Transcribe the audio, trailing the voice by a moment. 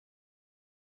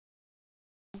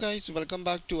guys, welcome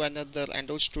back to another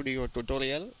Android Studio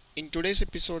tutorial. In today's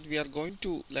episode we are going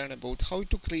to learn about how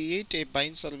to create a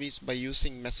bind service by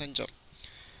using Messenger.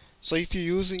 So if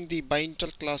you're using the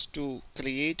binder class to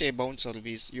create a bound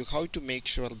service, you have to make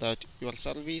sure that your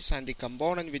service and the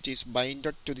component which is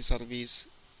binded to the service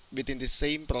within the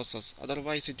same process,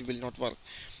 otherwise it will not work.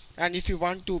 And if you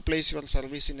want to place your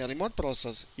service in a remote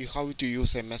process, you have to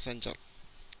use a messenger.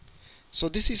 So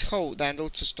this is how the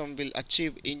Android system will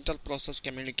achieve inter-process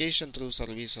communication through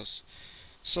services.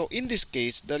 So in this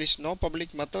case, there is no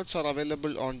public methods are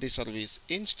available on the service.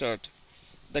 Instead,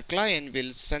 the client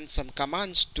will send some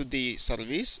commands to the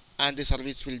service and the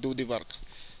service will do the work.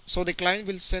 So the client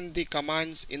will send the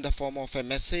commands in the form of a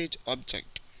message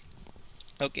object.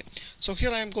 Okay, so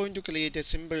here I am going to create a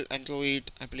simple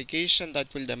Android application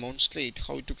that will demonstrate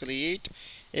how to create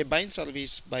a bind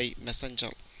service by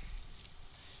Messenger.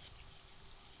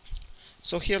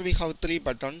 So here we have three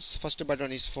buttons. First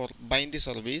button is for bind the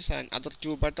service and other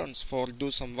two buttons for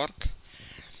do some work.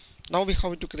 Now we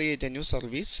have to create a new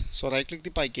service. So right click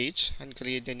the package and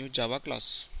create a new Java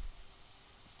class.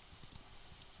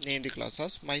 Name the class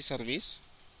as my service.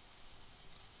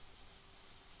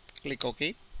 Click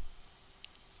OK.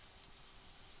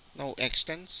 Now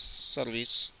extends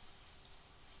service.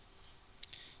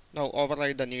 Now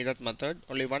override the needed method.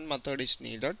 Only one method is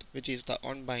needed, which is the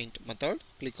onbind method.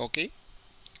 Click OK.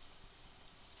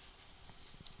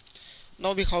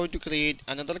 Now we have to create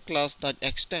another class that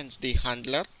extends the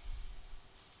handler.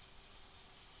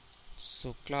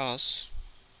 So class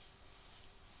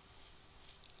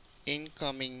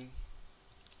incoming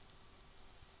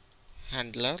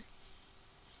handler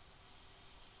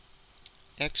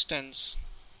extends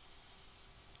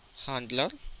handler.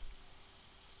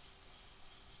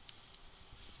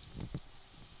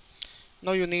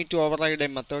 Now you need to override a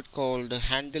method called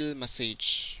handle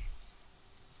message.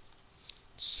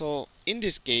 So in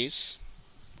this case,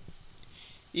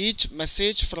 each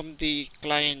message from the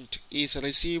client is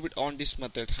received on this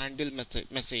method handle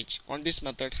message. On this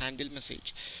method handle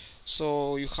message.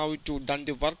 So you have to done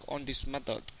the work on this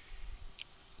method.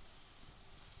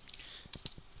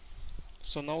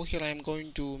 So now here I am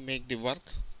going to make the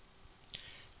work.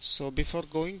 So before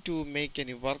going to make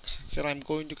any work, here I am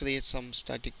going to create some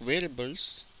static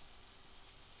variables.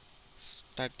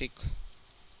 Static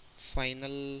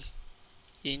final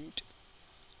int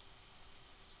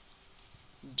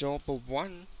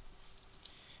job1,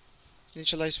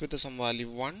 initialize with some value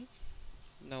 1.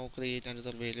 Now create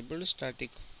another variable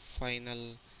static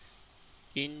final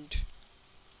int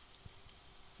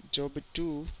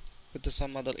job2 with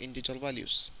some other integer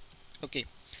values. Okay,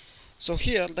 so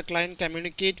here the client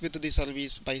communicate with the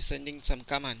service by sending some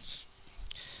commands.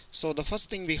 So the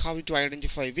first thing we have to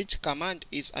identify which command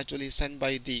is actually sent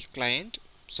by the client.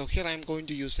 So here I am going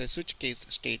to use a switch case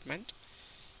statement.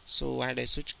 So add a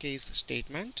switch case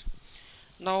statement.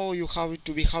 Now we have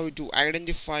to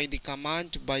identify the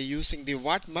command by using the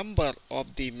what member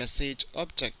of the message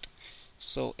object.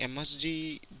 So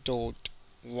msg dot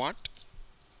what.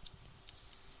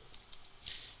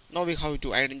 Now we have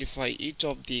to identify each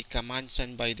of the commands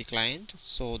sent by the client.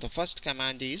 So the first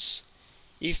command is,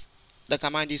 if the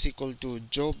command is equal to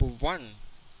job1,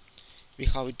 we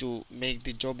have to make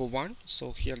the job1.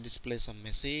 So here display some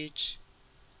message,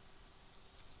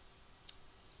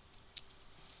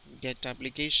 get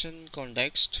application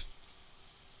context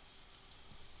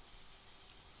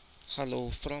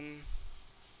hello from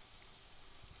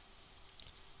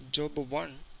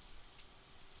job1.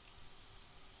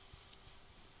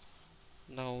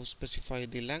 Now specify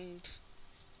the length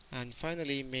and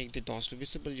finally make the toast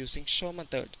visible using show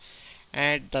method.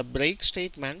 Add the break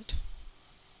statement.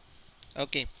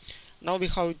 Okay, now we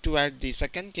have to add the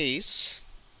second case.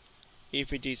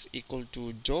 If it is equal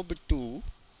to job2,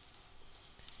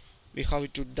 we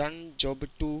have to done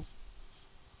job2.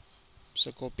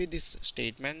 So copy these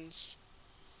statements,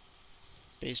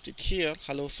 paste it here,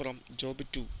 hello from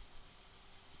job2.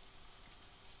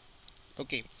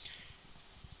 Okay,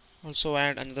 also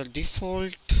add another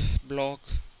default block.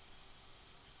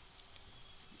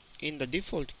 In the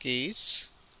default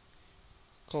case,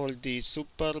 call the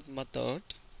super method.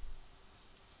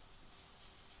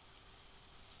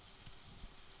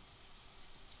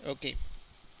 Okay,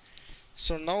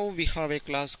 so now we have a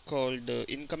class called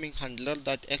incoming handler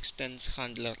that extends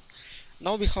handler.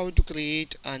 Now we have to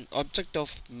create an object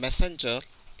of messenger.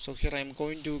 So here I am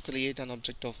going to create an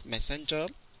object of messenger.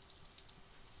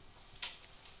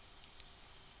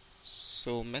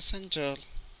 So messenger,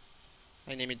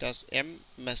 I name it as m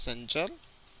messenger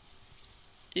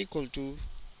equal to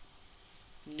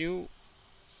new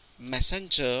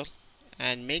messenger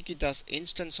and make it as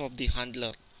instance of the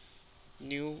handler.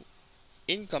 new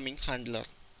incoming handler.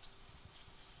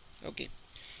 Okay,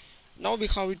 now we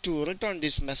have to return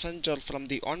this messenger from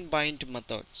the onbind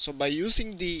method. So by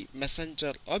using the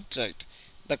messenger object,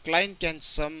 the client can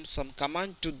send some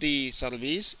command to the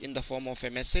service in the form of a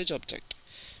message object.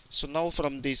 So now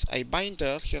from this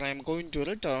iBinder, here I am going to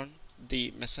return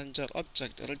the messenger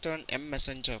object, return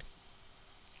mmessenger.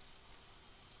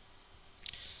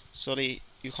 Sorry,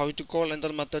 you have to call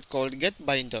another method called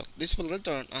getBinder. This will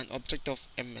return an object of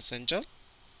mmessenger.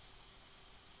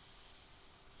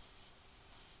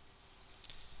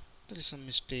 There is some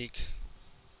mistake.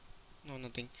 No,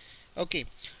 nothing. Okay,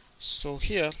 so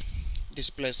here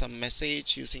display some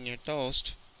message using a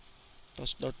toast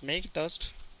make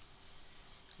toast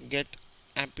get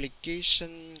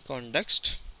application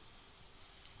context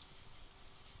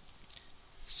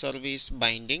service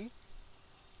binding.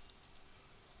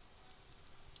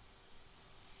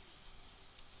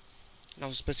 Now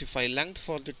specify length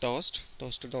for the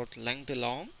toast.length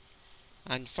long,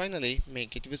 and finally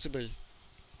make it visible.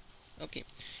 Okay,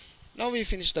 now we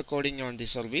finish the coding on the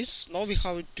service. Now we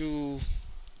have to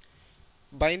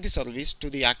bind the service to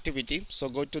the activity. So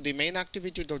go to the main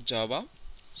activity.java.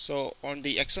 So on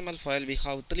the XML file we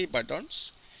have 3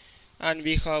 buttons, and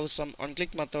we have some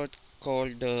onClick method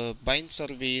called bind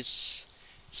service,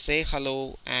 say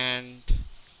hello, and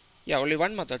only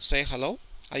one method, say hello.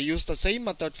 I use the same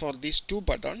method for these 2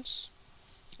 buttons.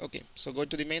 Okay, so go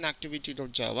to the main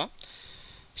activity.java.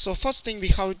 So first thing, we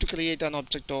have to create an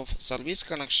object of service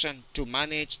connection to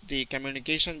manage the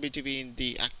communication between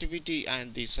the activity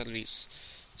and the service.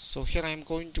 So here I am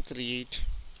going to create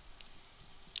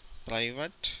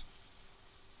private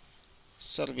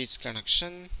service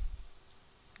connection.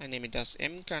 I name it as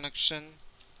mConnection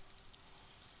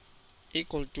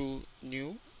equal to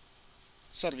new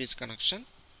service connection.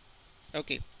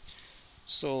 Okay,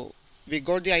 so we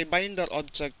got the iBinder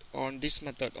object on this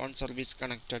method, on service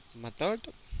connected method.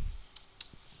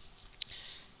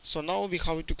 So now we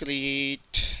have to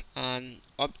create an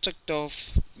object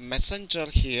of messenger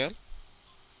here.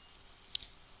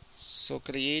 So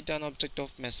create an object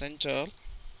of messenger,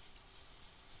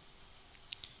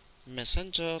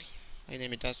 I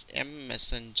name it as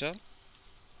mmessenger,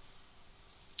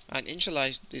 and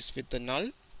initialize this with the null.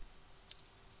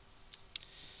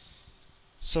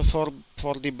 So for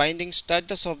the binding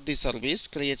status of the service,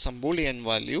 create some boolean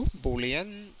value.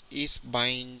 Boolean is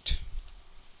bind,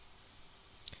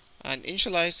 and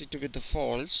initialize it with the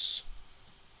false.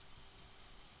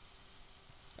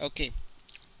 Okay,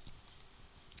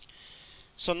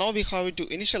 so now we have to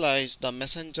initialize the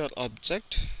messenger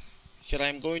object. Here I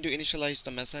am going to initialize the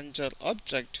messenger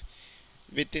object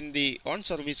within the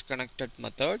onService connected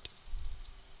method.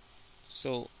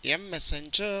 So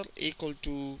mmessenger equal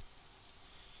to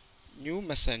new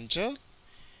messenger,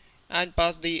 and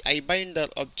pass the iBinder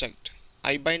object,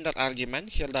 iBinder argument.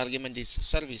 Here the argument is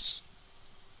service.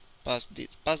 Pass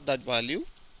that value.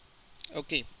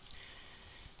 Okay,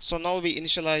 so now we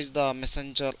initialize the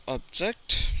messenger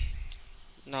object.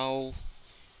 Now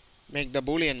make the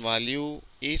boolean value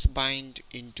is bind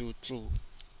into true.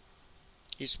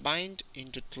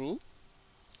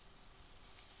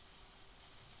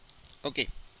 Okay,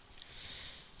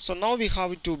 so now we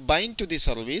have to bind to the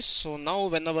service. So now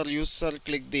whenever user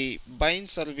click the bind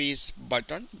service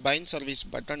button,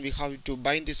 we have to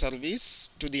bind the service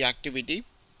to the activity.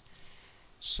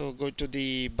 So go to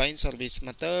the bind service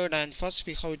method, and first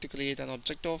we have to create an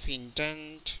object of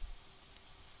intent.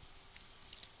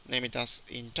 Name it as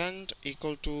intent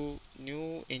equal to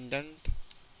new indent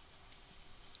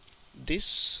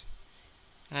this,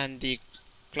 and the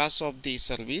class of the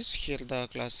service. Here the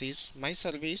class is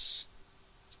myService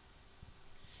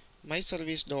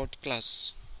dot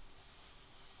class.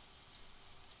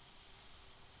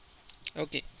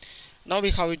 Okay, now we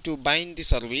have to bind the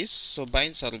service. So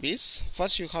bind service,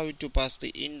 first you have to pass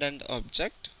the indent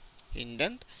object,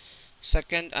 indent.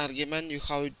 Second argument, you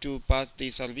have to pass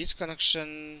the service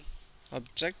connection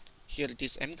object. Here it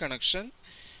is mConnection.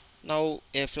 Now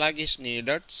a flag is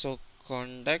needed, so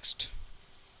context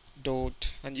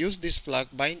dot, and use this flag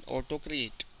bind auto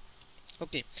create.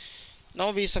 Okay, now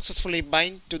we successfully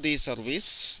bind to the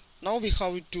service. Now we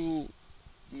have to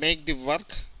make the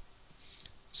work.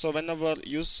 So whenever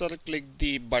user click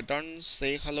the button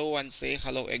say hello and say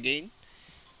hello again,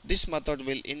 this method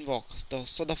will invoke.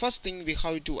 So the first thing, we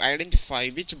have to identify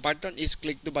which button is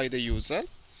clicked by the user.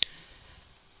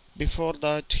 Before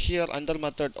that, here under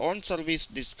method onService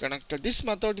disconnected, this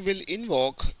method will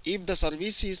invoke if the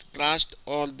service is crashed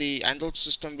or the Android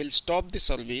system will stop the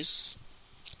service.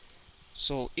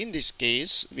 So in this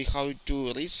case we have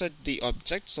to reset the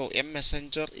object. So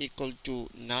mmessenger equal to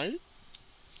null.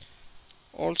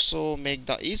 Also make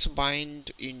the is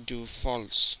bind into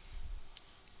false.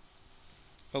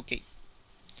 Okay.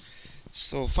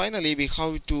 So finally we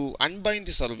have to unbind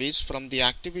the service from the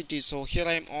activity. So here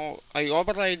I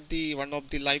override the one of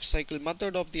the lifecycle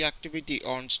method of the activity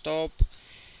on stop.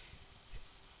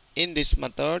 In this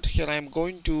method here I am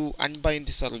going to unbind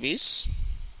the service.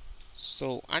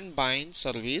 So unbind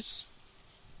service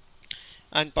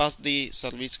and pass the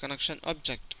service connection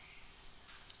object.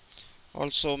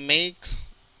 Also make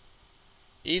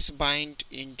is bind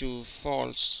into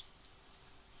false.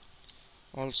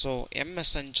 Also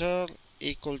messenger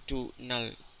equal to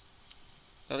null.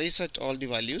 Reset all the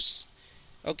values.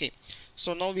 Okay,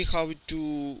 so now we have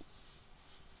to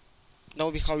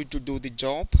do the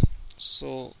job.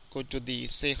 So go to the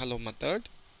say hello method.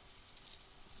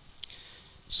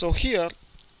 So here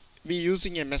we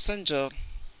using a messenger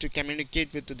to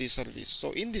communicate with the service.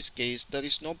 So in this case there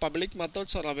is no public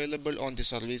methods are available on the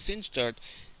service. Instead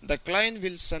the client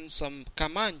will send some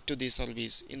command to the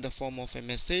service in the form of a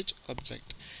message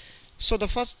object. So the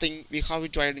first thing we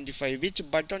have to identify which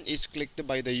button is clicked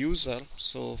by the user.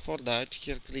 So for that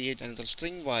here create another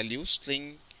string value,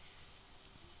 string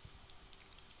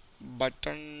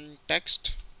button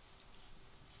text.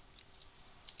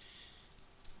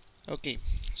 Okay,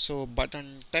 so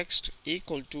button text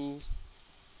equal to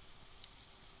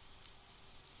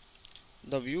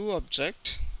the view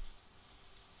object.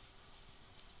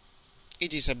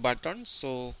 It is a button,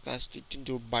 so cast it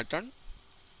into button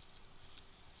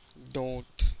dot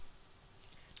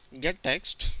get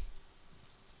text.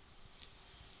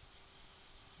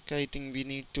 Okay, I think we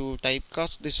need to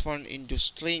typecast this one into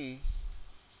string.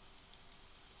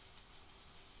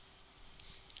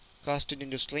 Cast it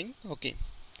into string. Okay,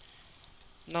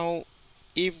 now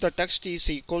if the text is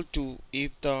equal to,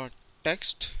 if the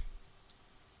text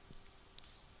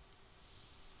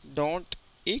dot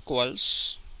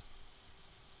equals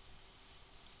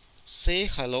say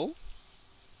hello,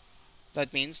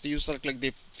 that means the user click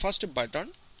the first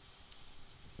button.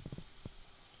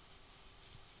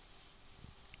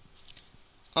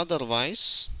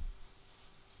 Otherwise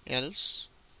else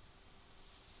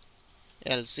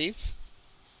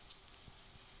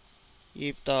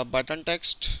if the button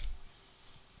text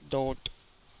dot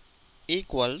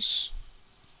equals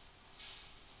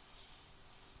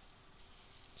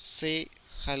say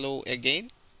hello again,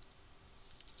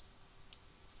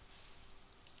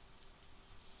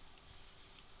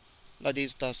 that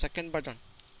is the second button.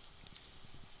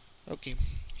 Okay,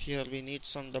 here we need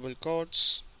some double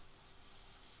quotes.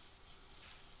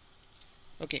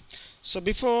 Okay, so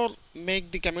before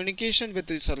make the communication with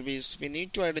the service, we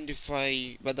need to identify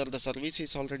whether the service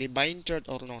is already binded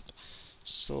or not.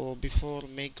 So before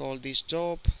make all this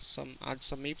job, add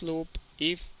some if loop.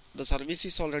 If the service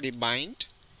is already bind,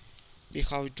 we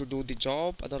have to do the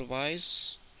job.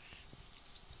 Otherwise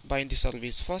bind the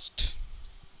service first.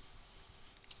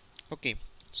 Okay,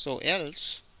 so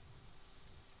else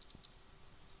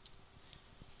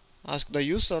ask the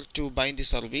user to bind the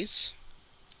service.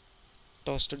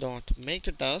 Toast dot make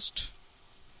a toast,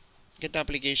 get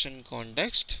application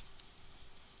context,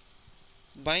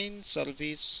 bind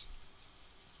service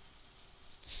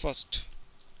first,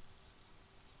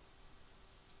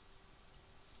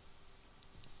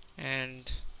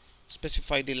 and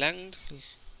specify the length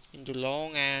into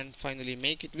long, and finally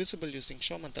make it visible using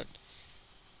show method.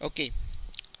 Okay,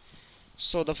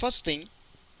 so the first thing,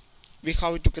 we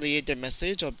have to create a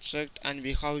message object and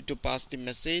we have to pass the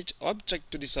message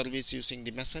object to the service using the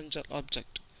messenger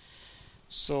object.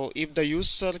 So if the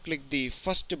user click the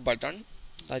first button,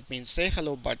 that means say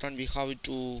hello button, we have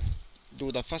to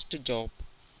do the first job.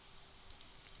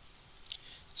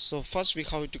 So first we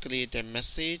have to create a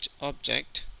message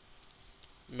object,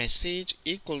 message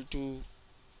equal to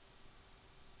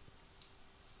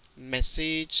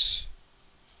message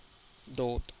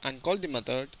dot and call the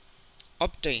method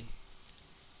obtain.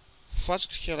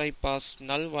 First here I pass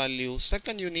null value.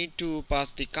 Second you need to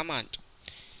pass the command.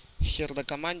 Here the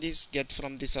command is get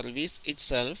from the service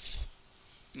itself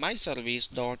my service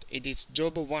dot it is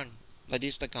job1, that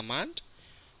is the command.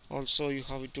 Also you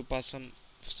have to pass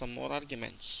some more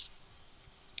arguments.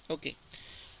 Okay,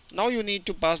 now you need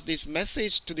to pass this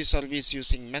message to the service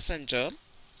using messenger.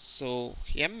 So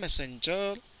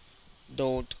messenger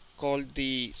dot call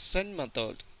the send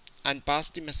method and pass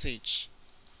the message.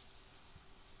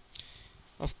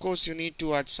 Of course you need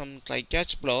to add some try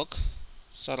catch block,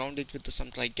 surround it with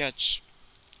some try catch.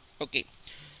 Okay,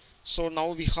 so now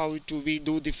we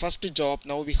do the first job.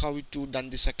 Now we have to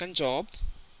done the second job.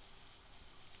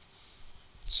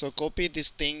 So copy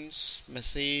these things,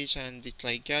 message and the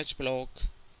try catch block,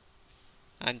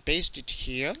 and paste it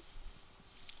here.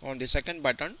 on the second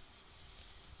button,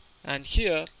 and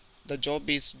here the job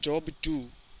is job 2,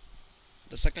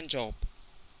 the second job.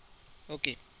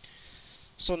 Okay,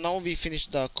 so now we finish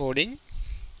the coding.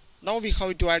 Now we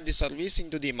have to add the service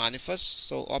into the manifest.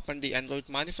 So open the Android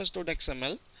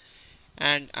manifest.xml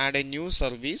and add a new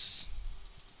service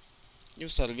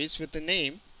with the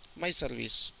name my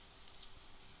service.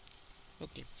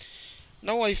 Okay,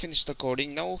 now I finished the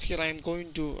coding. Now here I am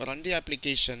going to run the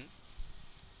application.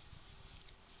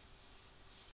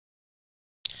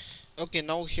 Okay,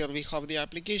 now here we have the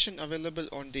application available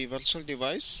on the virtual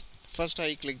device. First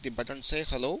I click the button say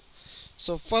hello.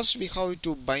 So first we have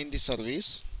to bind the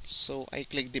service. So I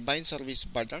click the bind service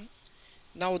button.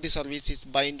 Now the service is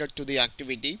binded to the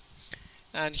activity,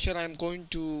 and here I am going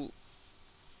to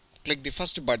click the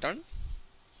first button,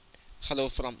 hello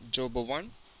from job 1.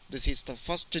 This is the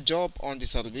first job on the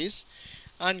service,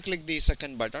 and click the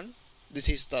second button. This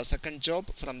is the second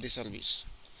job from the service.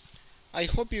 I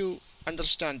hope you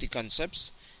understand the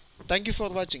concepts. Thank you for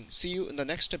watching. See you in the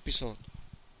next episode.